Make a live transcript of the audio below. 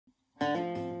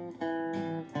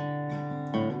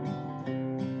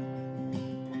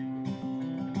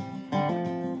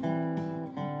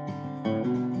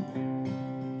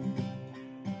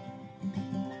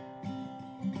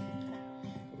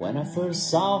When I first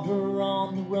saw her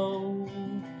on the road,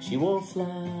 she wore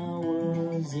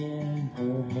flowers in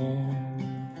her hair.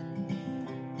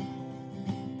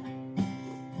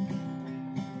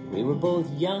 We were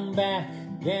both young back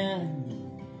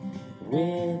then,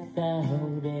 without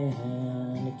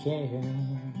any care.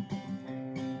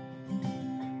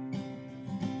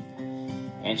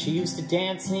 And she used to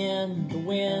dance in the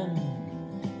wind,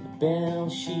 the bell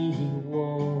she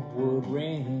wore would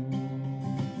ring.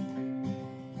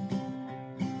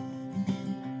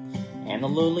 And the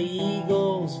little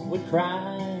eagles would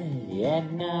cry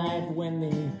at night when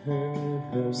they heard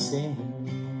her sing.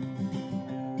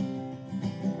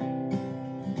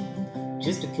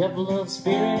 Just a couple of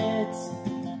spirits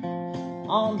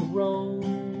on the road,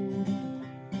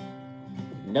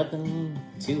 nothing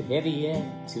too heavy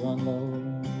yet to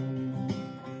unload.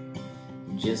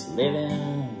 Just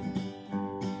living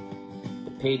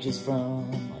the pages from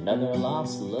another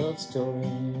lost love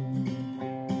story.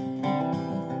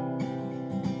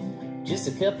 Just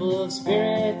a couple of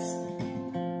spirits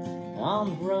on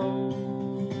the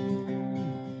road,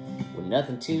 with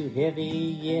nothing too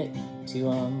heavy yet to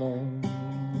unload.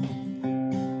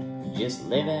 Just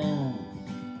living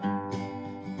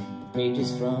the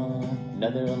pages from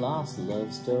another lost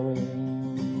love story.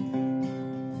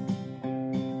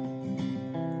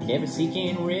 Never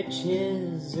seeking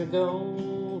riches or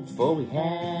gold, for we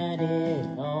had it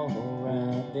all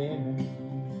right there.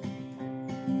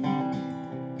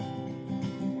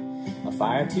 A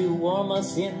fire to warm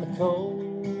us in the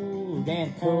cold,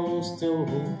 and coastal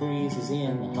breezes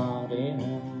in the hot air.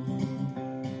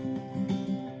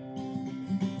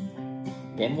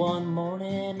 Then one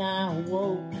morning I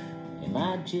woke, and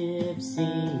my gypsy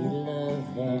love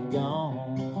had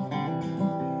gone.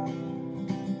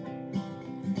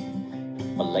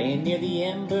 But laying near the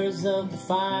embers of the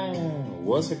fire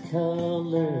was her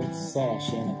colored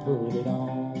sash, and I put it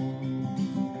on.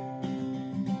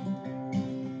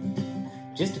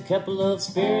 Just a couple of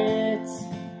spirits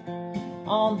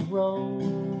on the road,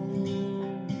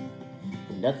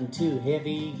 with nothing too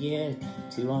heavy yet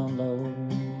to unload.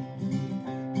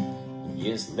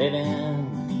 Just living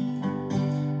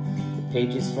the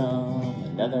pages from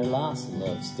another lost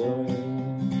love story.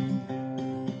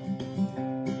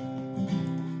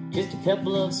 Just a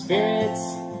couple of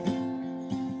spirits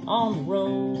on the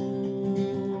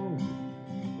road,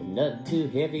 with nothing too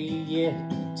heavy yet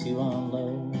to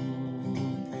unload.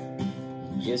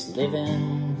 Just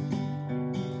living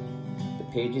the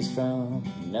pages from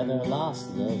another lost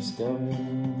love story.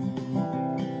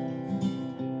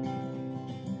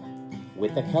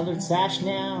 With a colored sash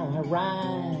now I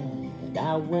ride, and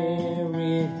I wear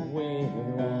it where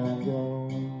I go.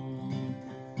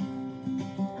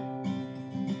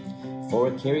 For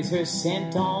it carries her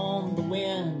scent on the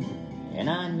wind, and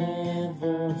I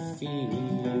never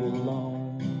feel alone.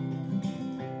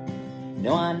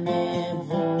 No, I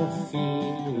never feel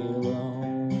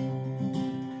alone.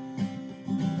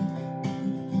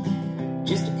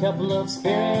 Just a couple of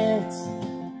spirits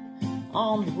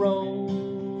on the road,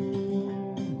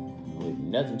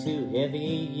 nothing too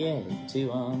heavy yet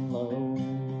to unload.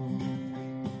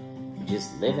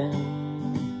 Just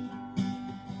living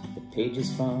the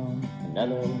pages from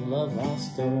another love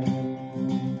lost story.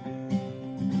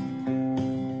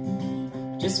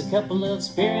 Just a couple of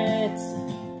spirits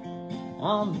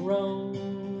on the road,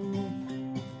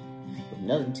 with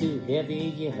nothing too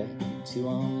heavy yet to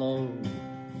unload.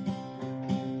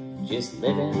 Just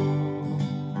living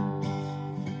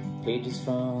pages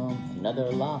from another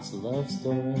lost love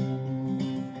story.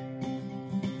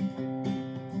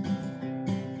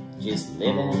 Just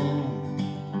living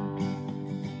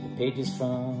the pages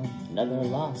from another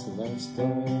lost love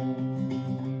story.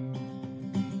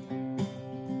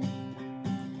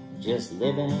 Just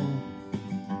living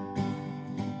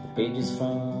the pages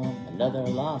from another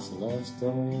lost love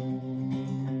story.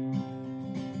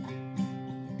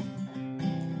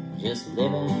 Just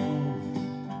living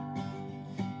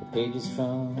pages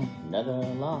from another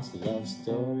lost love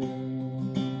story.